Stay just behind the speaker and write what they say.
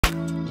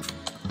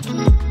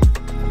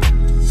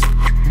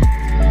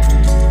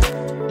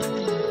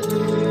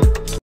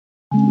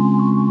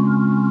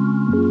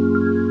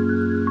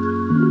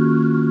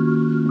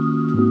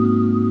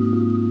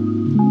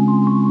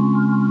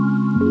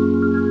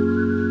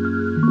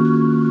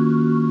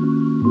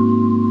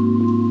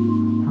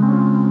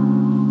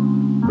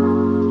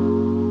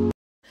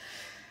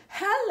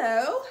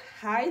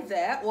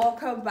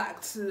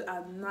back to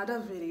another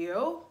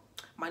video.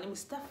 My name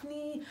is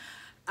Stephanie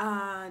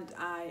and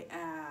I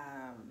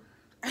am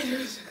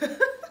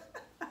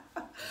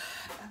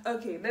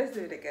okay, let's do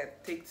it again.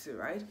 Take two,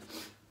 right?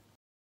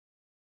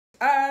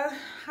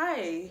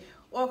 Hi,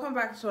 welcome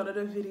back to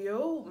another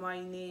video. My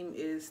name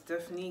is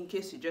Stephanie, in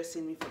case you just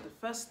seen me for the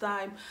first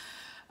time.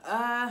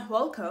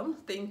 Welcome,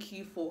 thank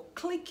you for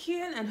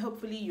clicking, and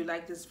hopefully you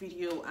like this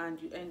video and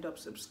you end up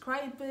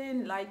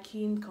subscribing,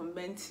 liking,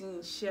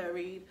 commenting,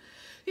 sharing,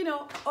 you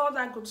know, all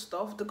that good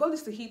stuff. The goal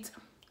is to hit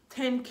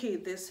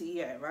 10k this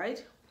year,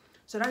 right?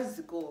 So that's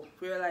the goal.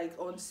 We're like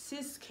on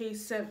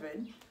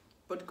 6k7,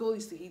 but the goal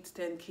is to hit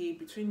 10k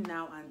between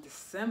now and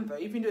December,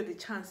 even though the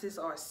chances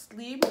are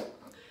slim.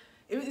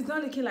 It's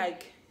not looking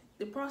like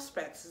the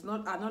prospects are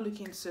not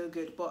looking so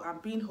good, but I'm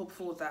being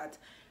hopeful that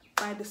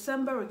by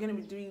December we're going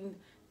to be doing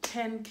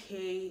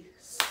 10k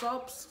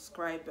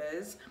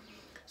subscribers.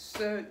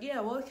 So yeah,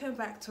 welcome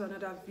back to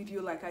another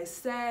video, like I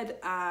said,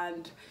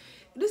 and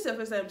this is the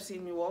first time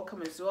seeing me,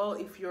 welcome as well.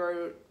 If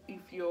you're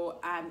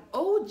an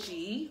OG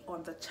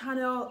on the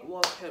channel,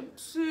 welcome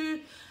too.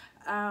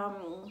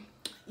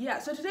 Yeah,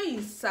 so today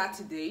is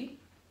Saturday,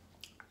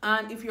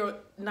 and if you're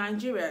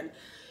Nigerian,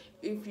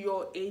 if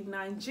you're a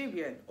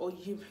Nigerian or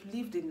you've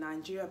lived in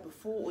Nigeria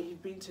before or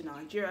you've been to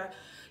Nigeria,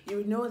 you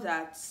will know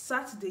that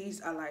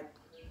Saturdays are like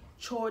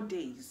chore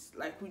days.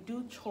 Like, we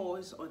do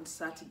chores on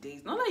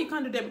Saturdays. Not that you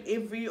can't do them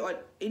every or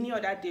any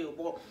other day,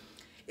 but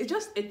it's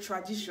just a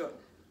tradition,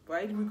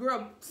 right? We grew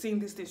up seeing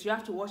these things. You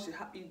have to wash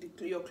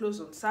your clothes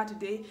on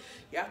Saturday.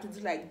 You have to do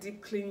like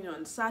deep cleaning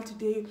on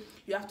Saturday.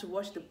 You have to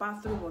wash the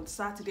bathroom on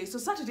Saturday. So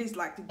Saturday is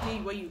like the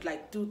day where you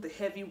like do the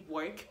heavy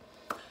work.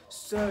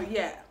 So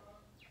yeah,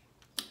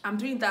 I'm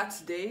doing that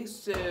today.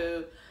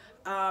 So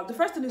the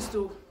first thing is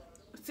to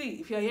see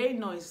if you're hearing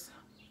noise.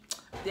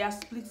 They are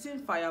splitting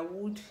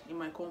firewood in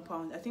my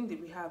compound. I think that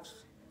we have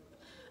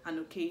an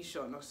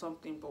occasion or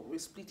something, but we're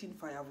splitting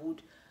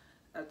firewood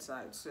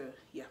outside. So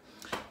yeah,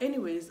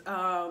 anyways,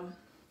 I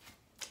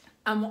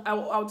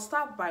would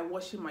start by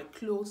washing my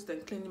clothes,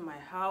 then cleaning my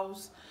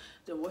house,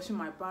 then washing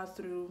my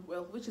bathroom,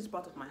 well, which is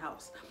part of my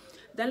house.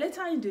 Then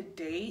later in the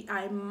day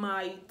I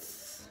might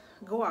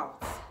go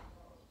out.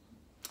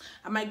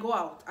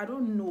 I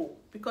don't know,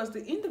 because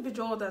the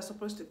individual that's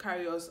supposed to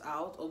carry us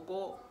out or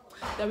go,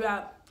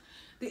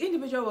 the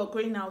individual we're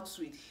going out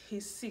with,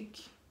 he's sick.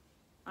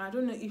 I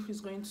don't know if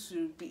he's going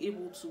to be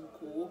able to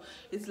go.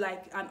 It's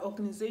like an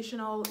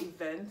organizational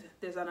event.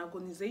 There's an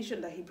organization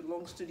that he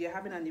belongs to. They're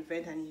having an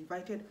event and he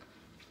invited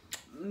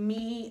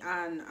me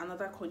and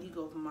another colleague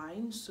of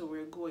mine, so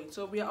we're going.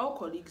 So we are all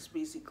colleagues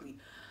basically.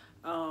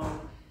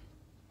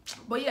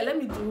 But yeah, let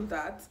me do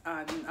that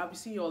and I'll be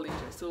seeing you all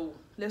later. So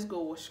let's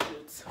go wash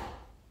clothes.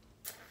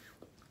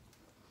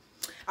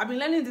 I've been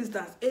learning this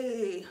dance.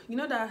 Hey, you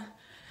know that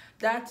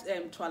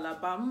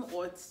Twalabam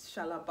or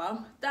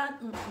Shalabam, that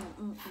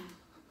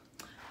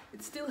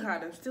it's still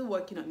hard. I'm still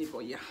working on it,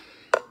 but yeah.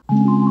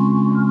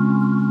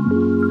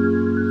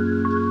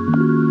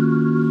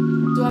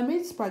 So I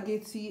made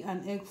spaghetti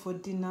and egg for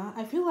dinner.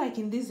 I feel like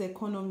in this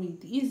economy,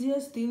 the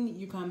easiest thing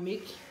you can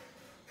make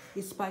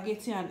is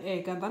spaghetti and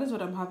egg, and that is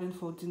what I'm having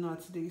for dinner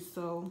today.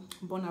 So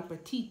bon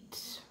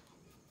appetit.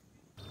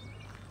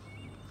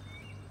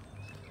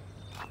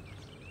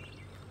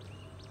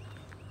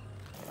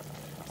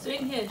 So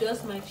in here,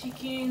 just my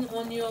chicken,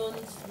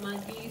 onions,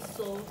 Maggi,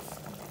 salt,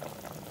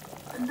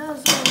 and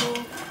that's all.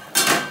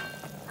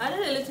 I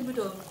added a little bit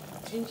of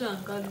ginger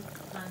and garlic,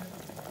 and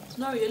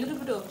sorry, a little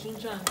bit of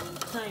ginger and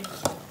thyme.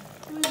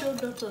 Even though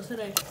doctor said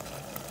I.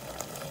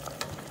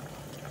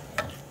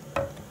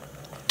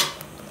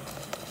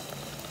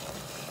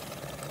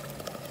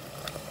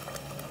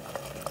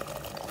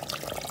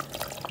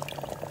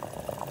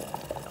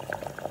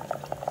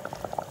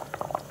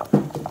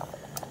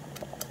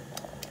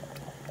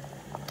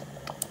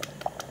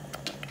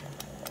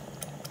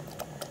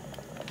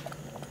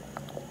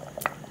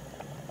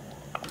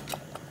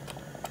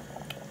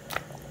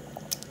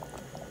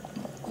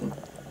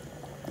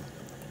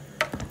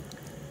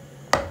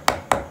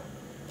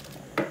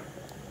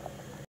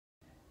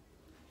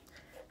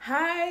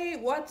 Hi,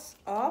 what's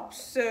up?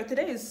 So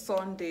today is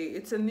Sunday.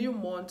 It's a new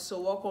month, so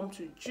welcome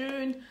to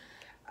June.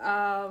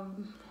 I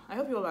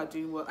hope you all are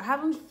doing well. I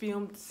haven't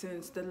filmed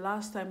since the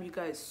last time you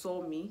guys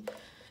saw me,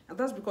 and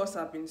that's because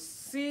I've been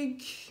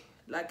sick.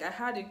 Like, I've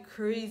had the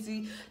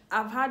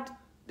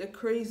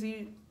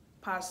crazy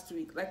past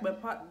week. Like,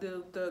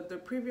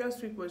 the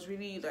previous week was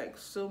really like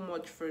so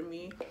much for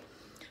me,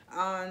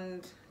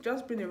 and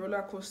just been a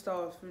roller coaster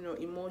of, you know,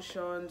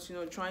 emotions, you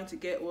know, trying to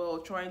get well,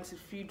 trying to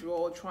feed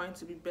well, trying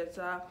to be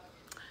better.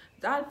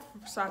 That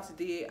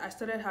Saturday I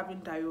started having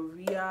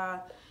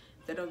diarrhea,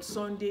 then on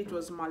Sunday it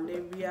was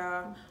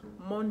malaria,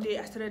 Monday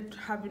I started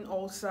having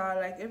ulcer,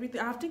 like everything.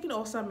 I've taken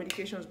ulcer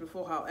medications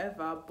before,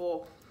 however,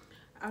 but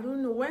I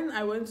don't know, when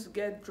I went to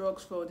get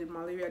drugs for the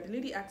malaria, the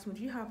lady asked me,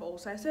 do you have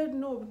ulcer? I said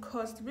no,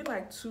 because it's been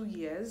like 2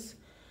 years.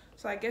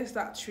 So I guess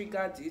that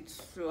triggered it.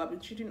 So I've been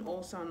treating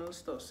ulcer and all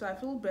stuff. So I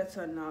feel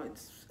better now.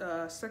 It's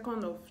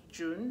 2nd of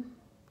June.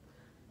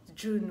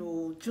 June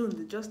or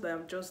June, just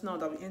now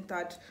that we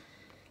entered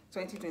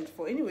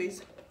 2024.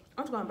 Anyways,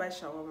 I want to go and buy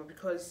shawarma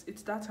because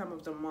it's that time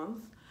of the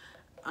month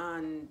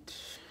and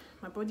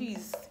my body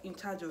is in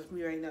charge of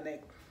me right now.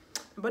 Like,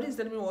 my body is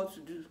telling me what to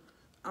do.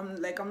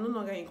 I'm no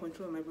longer in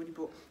control of my body,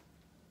 but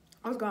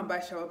I was going to buy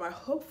shawarma.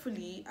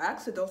 Hopefully, I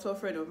asked a doctor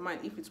friend of mine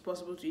if it's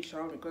possible to eat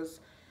shawarma because,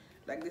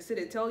 like they say,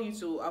 they tell you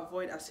to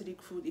avoid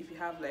acidic food if you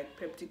have like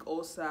peptic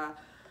ulcer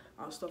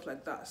and stuff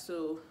like that.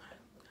 So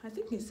I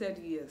think he said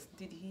yes.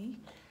 Did he?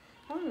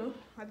 I don't know.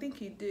 I think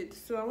he did.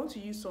 So I want to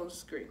use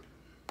sunscreen.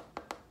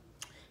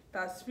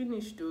 That's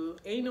finished though.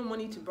 Ain't no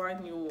money to buy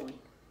new one.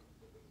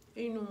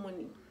 Ain't no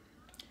money.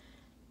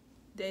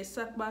 There's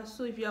Sakba.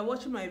 So if you are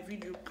watching my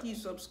video,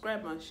 please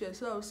subscribe and share.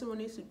 So someone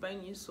needs to buy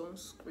new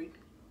sunscreen.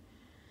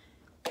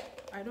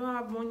 I don't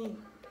have money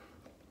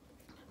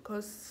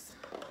because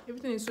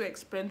everything is so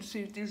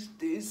expensive these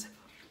days.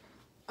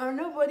 And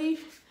nobody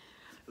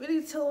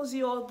really tells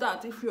you all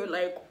that if you're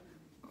like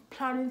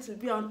planning to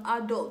be an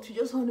adult. You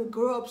just want to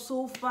grow up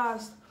so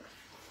fast.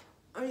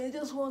 And you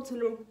just want to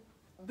like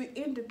be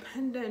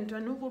independent,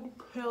 and nobody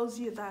tells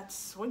you that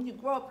when you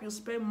grow up you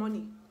spend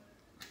money.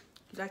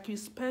 Like you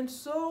spend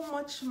so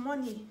much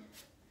money.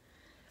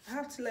 I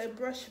have to like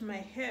brush my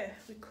hair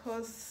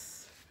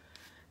because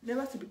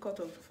never to be cut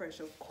off fresh.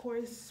 Of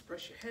course,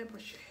 brush your hair,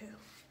 brush your hair.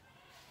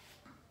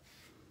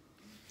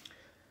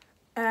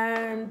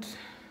 And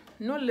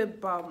no lip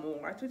balm.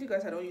 I told you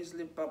guys I don't use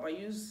lip balm. I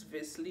use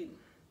Vaseline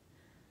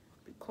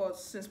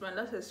because since my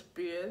last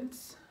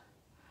experience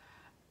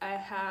I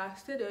have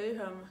stayed away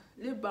from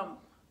lip balm.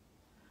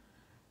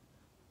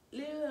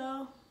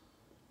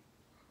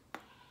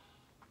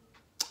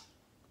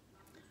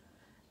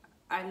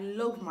 I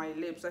love my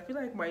lips. I feel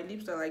like my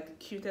lips are like the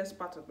cutest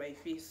part of my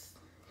face.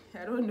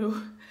 I don't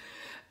know.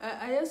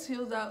 I just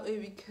feel that way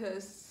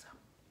because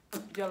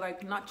they're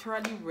like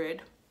naturally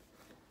red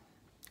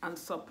and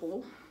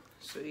supple.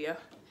 So yeah.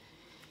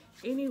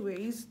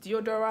 Anyways,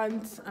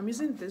 deodorant. I'm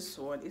using this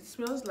one. It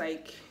smells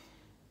like,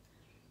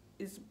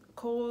 it's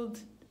called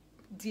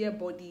Dear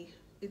Body.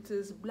 It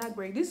is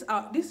blackberry. This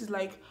is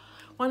like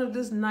one of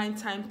those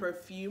nighttime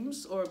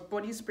perfumes, or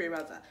body spray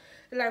rather.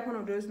 It's like one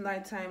of those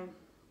nighttime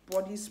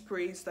body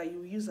sprays that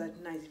you use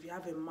at night if you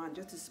have a man,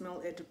 just to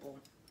smell edible.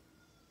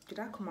 Did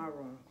I come out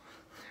wrong?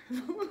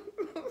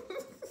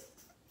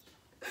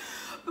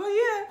 But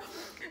yeah,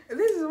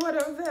 this is one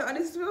of them, and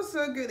it smells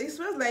so good. It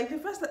smells like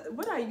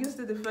when I used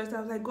it the first time,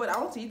 I was like, God, I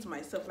want to eat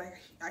myself. Like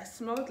I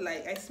smelled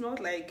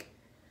like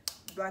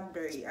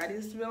blackberry, and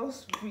it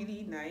smells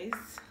really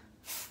nice.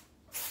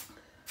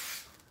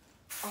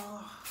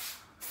 Oh,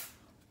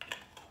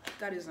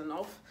 that is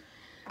enough.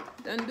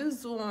 Then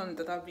this one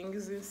that I've been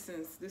using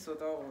since this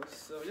other one,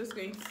 so I'm just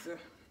going to,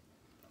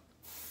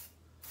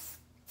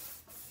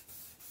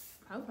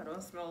 I hope I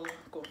don't smell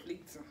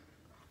conflicting.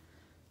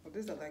 But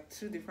these are like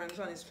two different. This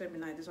one is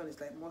feminine, this one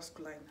is like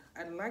masculine.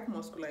 I like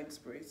masculine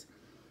sprays,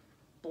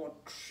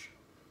 but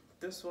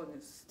this one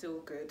is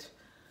still good.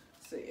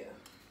 So yeah,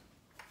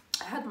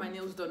 I had my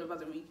nails done over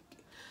the week.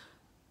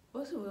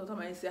 What's the time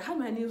I say? I had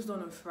my nails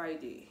done on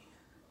Friday.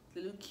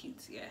 They look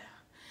cute, yeah.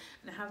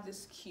 And I have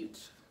this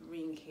cute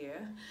ring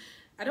here.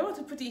 I don't want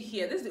to put it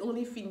here. This is the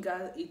only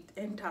finger it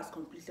enters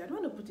completely. I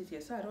don't want to put it here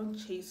so I don't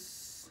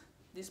chase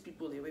these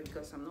people away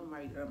because I'm not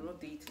married, I'm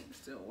not dating.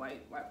 So why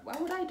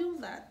would I do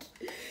that?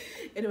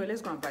 Anyway,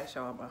 let's go and buy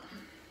shawarma.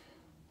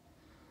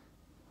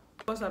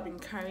 What I've been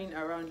carrying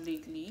around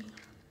lately,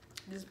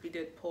 this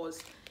beaded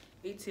purse,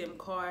 ATM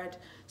card.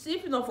 See,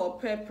 if not for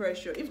peer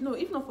pressure, if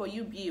not for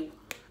UBA,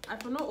 I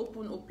cannot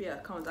open OPay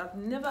account. I've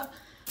never,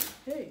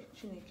 hey,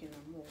 Chineke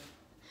no.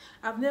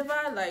 I've never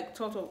like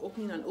thought of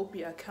opening an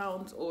OPay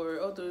account or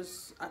all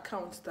those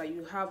accounts that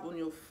you have on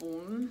your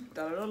phone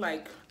that are not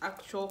like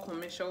actual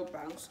commercial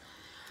banks.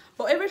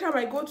 But every time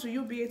I go to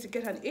UBA to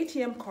get an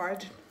ATM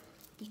card,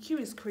 the queue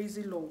is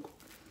crazy long.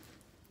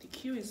 The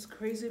queue is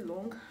crazy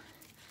long.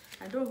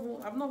 I've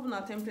not even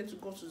attempted to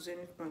go to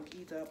Zenith Bank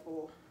either,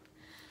 but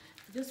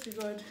I just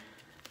figured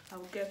I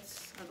would get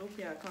an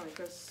OPay account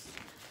because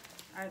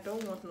I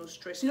don't want no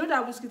stress. You know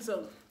that Whiskey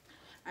song?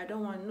 I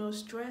don't want no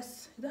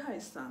stress. Is that how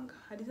it sang?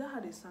 Is that how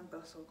they sang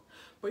that song?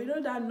 But you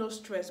know that No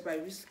Stress by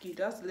Whiskey,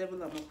 that's the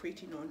level I'm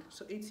operating on.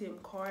 So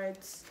ATM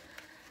cards,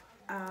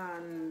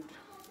 and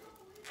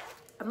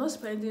I'm not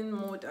spending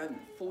more than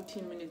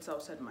 14 minutes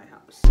outside my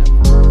house.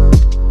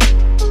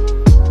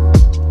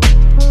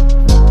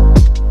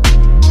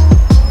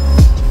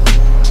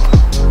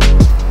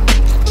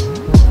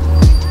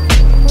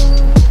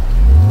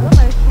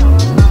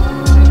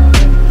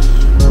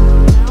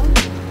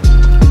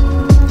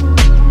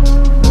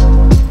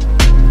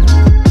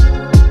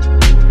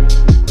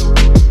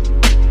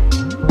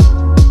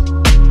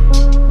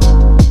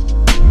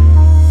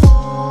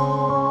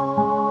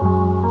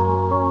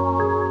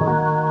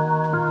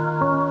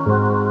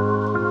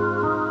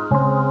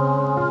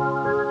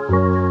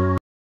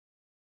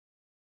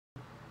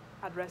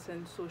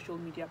 Recent social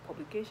media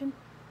publication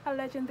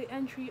alleging the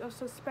entry of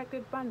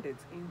suspected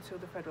bandits into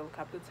the Federal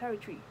Capital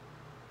Territory.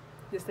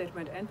 The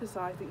statement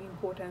emphasized the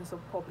importance of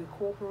public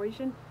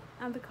cooperation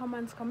and the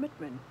command's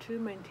commitment to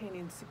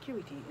maintaining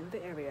security in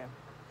the area.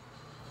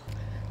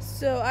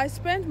 So I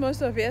spent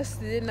most of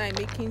yesterday night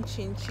making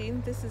chin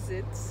chin. This is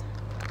it.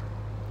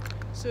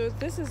 So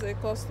this is a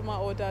customer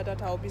order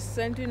that I'll be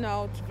sending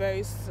out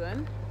very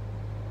soon,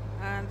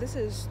 and this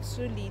is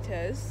 2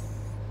 liters.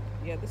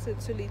 Yeah, this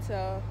is a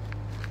 2-liter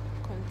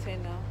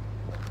container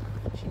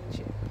chin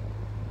chin.